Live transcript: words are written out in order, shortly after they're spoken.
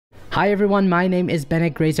Hi everyone, my name is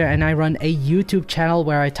Bennett Grazer and I run a YouTube channel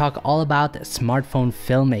where I talk all about smartphone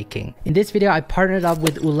filmmaking. In this video, I partnered up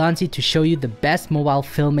with Ulanzi to show you the best mobile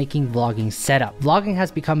filmmaking vlogging setup. Vlogging has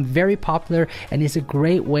become very popular and is a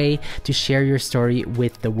great way to share your story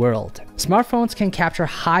with the world. Smartphones can capture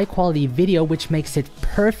high quality video, which makes it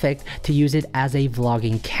perfect to use it as a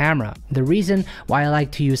vlogging camera. The reason why I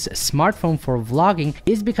like to use a smartphone for vlogging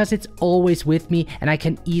is because it's always with me and I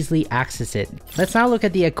can easily access it. Let's now look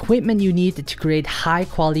at the equipment you need to create high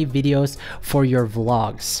quality videos for your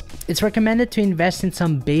vlogs. It's recommended to invest in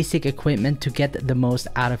some basic equipment to get the most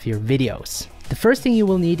out of your videos. The first thing you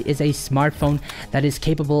will need is a smartphone that is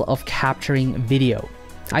capable of capturing video.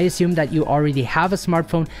 I assume that you already have a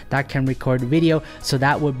smartphone that can record video, so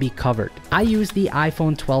that would be covered. I use the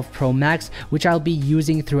iPhone 12 Pro Max, which I'll be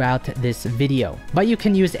using throughout this video. But you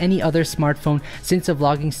can use any other smartphone since the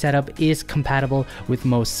vlogging setup is compatible with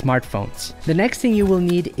most smartphones. The next thing you will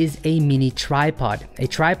need is a mini tripod. A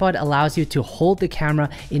tripod allows you to hold the camera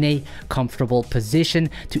in a comfortable position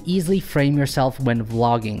to easily frame yourself when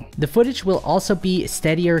vlogging. The footage will also be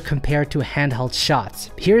steadier compared to handheld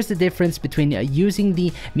shots. Here's the difference between using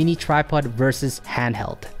the mini tripod versus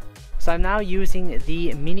handheld. So I'm now using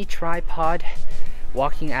the mini tripod,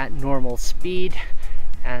 walking at normal speed,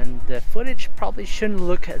 and the footage probably shouldn't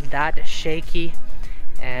look that shaky,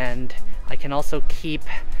 and I can also keep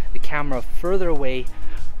the camera further away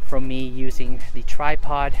from me using the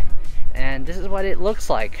tripod, and this is what it looks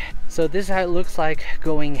like. So this is how it looks like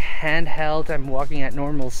going handheld. I'm walking at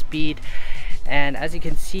normal speed, and as you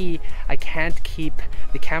can see, I can't keep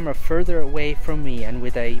the camera further away from me, and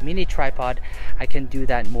with a mini tripod I can do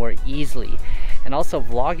that more easily. And also,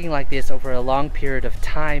 vlogging like this over a long period of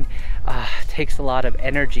time takes a lot of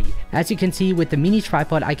energy. As you can see, with the mini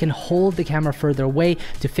tripod I can hold the camera further away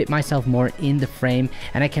to fit myself more in the frame,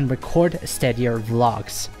 and I can record steadier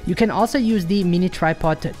vlogs. You can also use the mini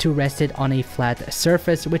tripod to rest it on a flat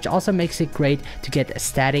surface, which also makes it great to get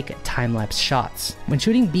static time-lapse shots. When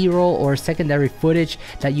shooting B-roll or secondary footage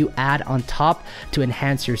that you add on top to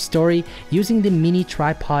enhance your story, using the mini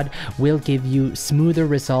tripod will give you smoother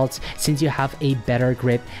results since you have a better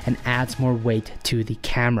grip and adds more weight to the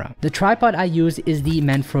camera. The tripod I use is the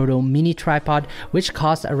Manfrotto mini tripod, which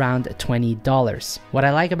costs around $20. What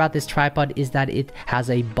I like about this tripod is that it has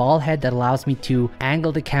a ball head that allows me to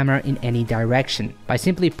angle the camera in any direction. By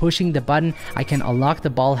simply pushing the button, I can unlock the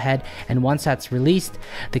ball head, and once that's released,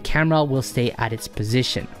 the camera will stay at its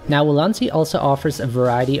position. Now, Ulanzi also offers a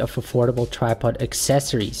variety of affordable tripod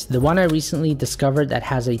accessories. The one I recently discovered that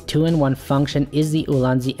has a 2-in-1 function is the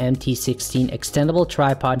Ulanzi MT16 extendable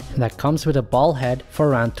tripod that comes with a ball head for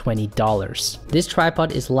around $20. This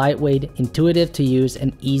tripod is lightweight, intuitive to use,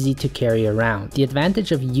 and easy to carry around. The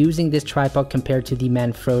advantage of using this tripod compared to the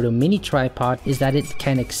Manfrotto mini tripod is that it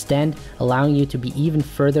can extend, allowing you to be even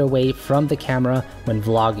further away from the camera when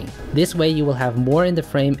vlogging. This way you will have more in the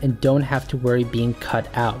frame and don't have to worry being cut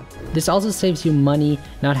out. This also saves you money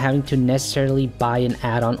not having to necessarily buy an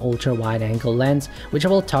add-on ultra wide angle lens, which I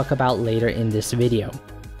will talk about later in this video.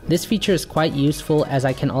 This feature is quite useful as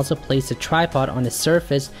I can also place a tripod on a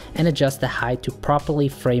surface and adjust the height to properly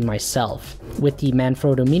frame myself. With the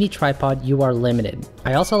Manfrotto mini tripod, you are limited.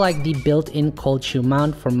 I also like the built-in cold shoe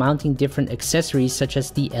mount for mounting different accessories such as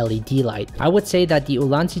the LED light. I would say that the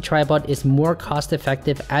Ulanzi tripod is more cost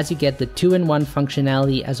effective as you get the 2-in-1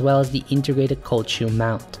 functionality as well as the integrated cold shoe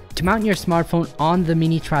mount. To mount your smartphone on the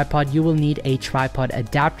mini tripod, you will need a tripod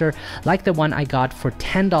adapter like the one I got for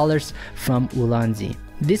 $10 from Ulanzi.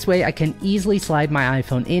 This way I can easily slide my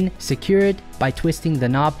iPhone in, secure it by twisting the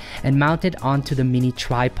knob, and mount it onto the mini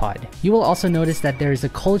tripod. You will also notice that there is a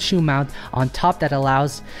cold shoe mount on top that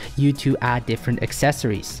allows you to add different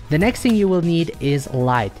accessories. The next thing you will need is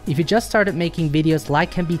light. If you just started making videos,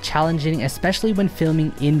 light can be challenging, especially when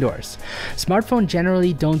filming indoors. Smartphones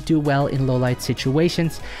generally don't do well in low light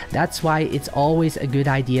situations. That's why it's always a good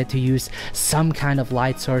idea to use some kind of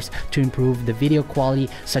light source to improve the video quality,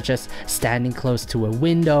 such as standing close to a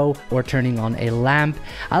window or turning on a lamp.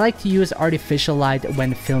 I like to use artificial light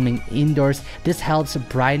when filming indoors. This helps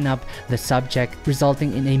brighten up the subject,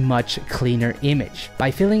 resulting in a much cleaner image.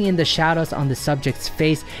 By filling in the shadows on the subject's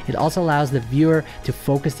face, it also allows the viewer to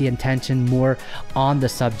focus the attention more on the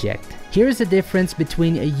subject. Here's the difference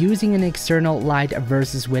between using an external light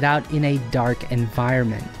versus without in a dark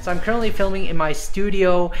environment. So I'm currently filming in my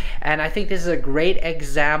studio, and I think this is a great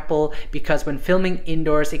example because when filming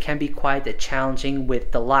indoors, it can be quite challenging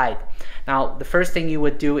with the light. Now, the first thing you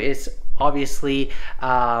would do is obviously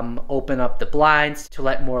open up the blinds to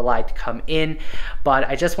let more light come in, but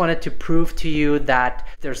I just wanted to prove to you that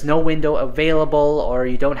there's no window available or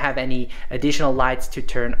you don't have any additional lights to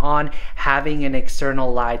turn on. Having an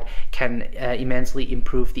external light can immensely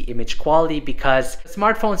improve the image quality, because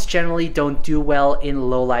smartphones generally don't do well in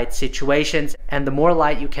low light situations, and the more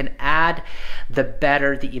light you can add, the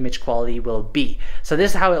better the image quality will be. So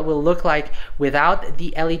this is how it will look like without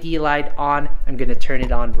the LED light on. I'm going to turn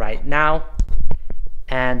it on right now.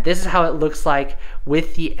 And this is how it looks like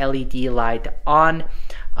with the LED light on.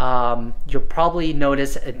 You'll probably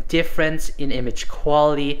notice a difference in image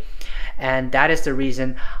quality, and that is the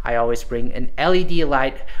reason I always bring an LED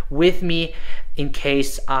light with me in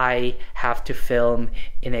case I have to film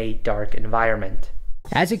in a dark environment.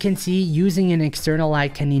 As you can see, using an external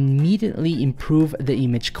light can immediately improve the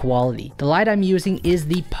image quality. The light I'm using is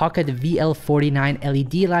the Pocket VL49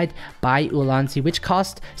 LED light by Ulanzi, which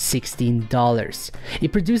cost $16.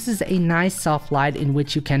 It produces a nice soft light in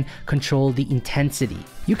which you can control the intensity.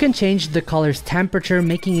 You can change the color's temperature,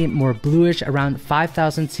 making it more bluish around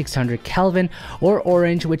 5600 Kelvin, or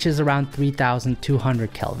orange, which is around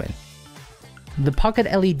 3200 Kelvin. The Pocket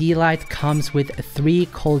LED light comes with 3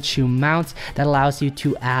 cold shoe mounts that allows you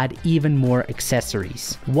to add even more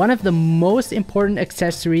accessories. One of the most important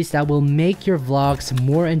accessories that will make your vlogs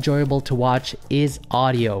more enjoyable to watch is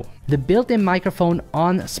audio. The built-in microphone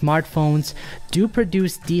on smartphones do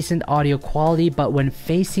produce decent audio quality, but when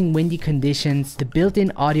facing windy conditions, the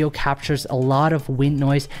built-in audio captures a lot of wind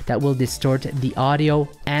noise that will distort the audio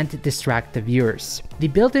and distract the viewers. The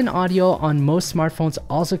built-in audio on most smartphones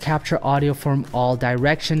also capture audio from all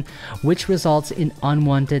directions, which results in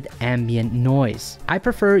unwanted ambient noise. I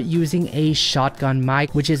prefer using a shotgun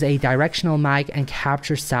mic, which is a directional mic and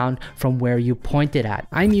captures sound from where you point it at.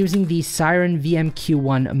 I'm using the Siren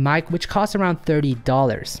VMQ1 mic, which costs around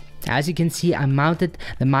 $30. As you can see, I mounted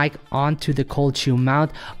the mic onto the cold shoe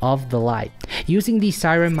mount of the light. Using the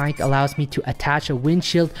Siren mic allows me to attach a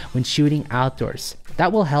windshield when shooting outdoors.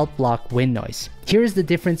 That will help block wind noise. Here is the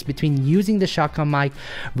difference between using the shotgun mic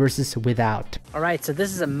versus without. Alright, so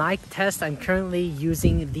this is a mic test. I'm currently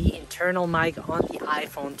using the internal mic on the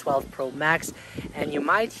iPhone 12 Pro Max, and you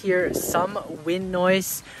might hear some wind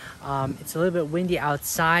noise. It's a little bit windy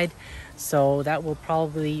outside, so that will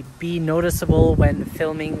probably be noticeable when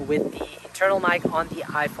filming with the internal mic on the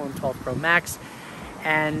iPhone 12 Pro Max.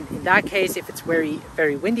 And in that case, if it's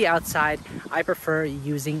very windy outside, I prefer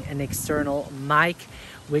using an external mic,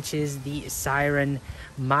 which is the Siren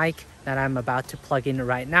mic that I'm about to plug in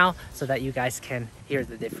right now so that you guys can hear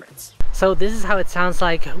the difference. So this is how it sounds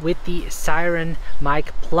like with the Siren mic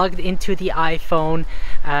plugged into the iPhone.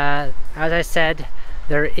 As I said,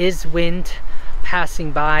 there is wind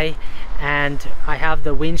passing by, and I have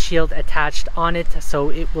the windshield attached on it, so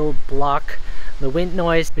it will block the wind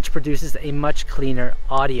noise, which produces a much cleaner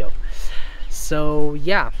audio. So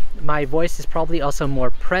yeah, my voice is probably also more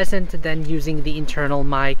present than using the internal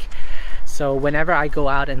mic. So whenever I go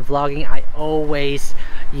out and vlogging, I always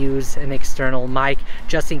use an external mic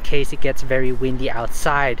just in case it gets very windy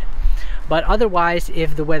outside. But otherwise,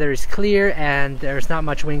 if the weather is clear and there's not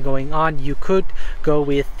much wind going on, you could go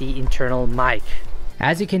with the internal mic.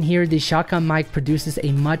 As you can hear, the shotgun mic produces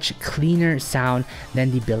a much cleaner sound than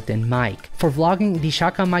the built-in mic. For vlogging, the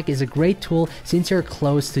shotgun mic is a great tool since you're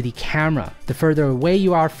close to the camera. The further away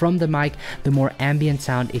you are from the mic, the more ambient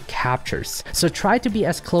sound it captures. So try to be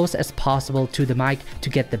as close as possible to the mic to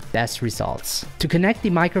get the best results. To connect the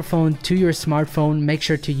microphone to your smartphone, make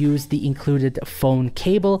sure to use the included phone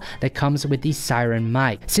cable that comes with the Siren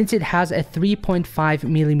mic. Since it has a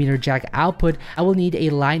 3.5mm jack output, I will need a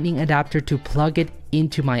lightning adapter to plug it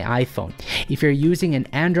into my iPhone. If you're using an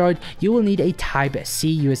Android, you will need a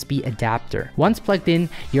Type-C USB adapter. Once plugged in,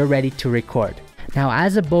 you're ready to record. Now,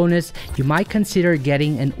 as a bonus, you might consider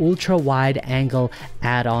getting an ultra-wide angle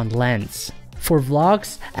add-on lens. For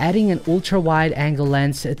vlogs, adding an ultra-wide angle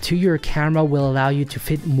lens to your camera will allow you to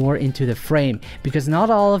fit more into the frame, because not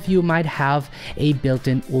all of you might have a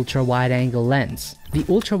built-in ultra-wide angle lens. The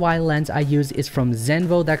ultra-wide lens I use is from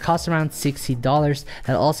Zenvo that costs around $60.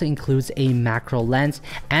 That also includes a macro lens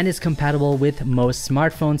and is compatible with most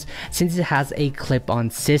smartphones since it has a clip-on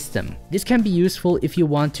system. This can be useful if you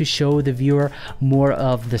want to show the viewer more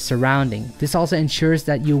of the surrounding. This also ensures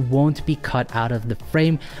that you won't be cut out of the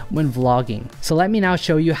frame when vlogging. So let me now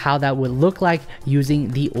show you how that would look like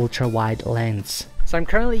using the ultra-wide lens. So I'm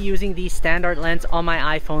currently using the standard lens on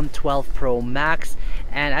my iPhone 12 Pro Max,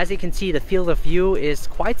 and as you can see, the field of view is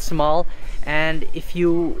quite small, and if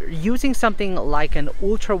you're using something like an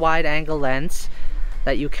ultra wide angle lens,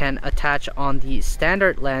 that you can attach on the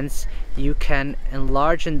standard lens, you can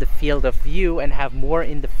enlarge the field of view and have more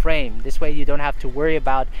in the frame. This way you don't have to worry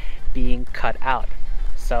about being cut out.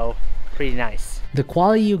 So pretty nice. The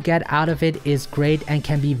quality you get out of it is great and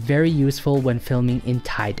can be very useful when filming in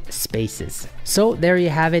tight spaces. So there you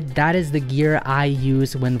have it. That is the gear I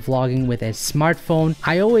use when vlogging with a smartphone.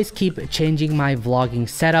 I always keep changing my vlogging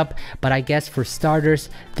setup, but I guess for starters,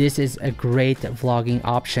 this is a great vlogging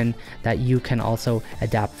option that you can also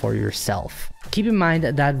adapt for yourself. Keep in mind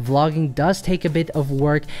that vlogging does take a bit of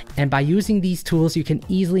work, and by using these tools you can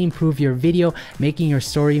easily improve your video, making your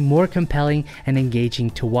story more compelling and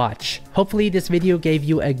engaging to watch. Hopefully this video gave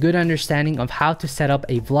you a good understanding of how to set up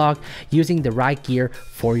a vlog using the right gear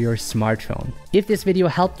for your smartphone. If this video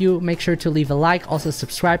helped you, make sure to leave a like, also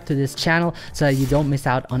subscribe to this channel so that you don't miss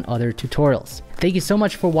out on other tutorials. Thank you so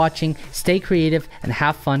much for watching, stay creative and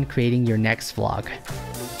have fun creating your next vlog.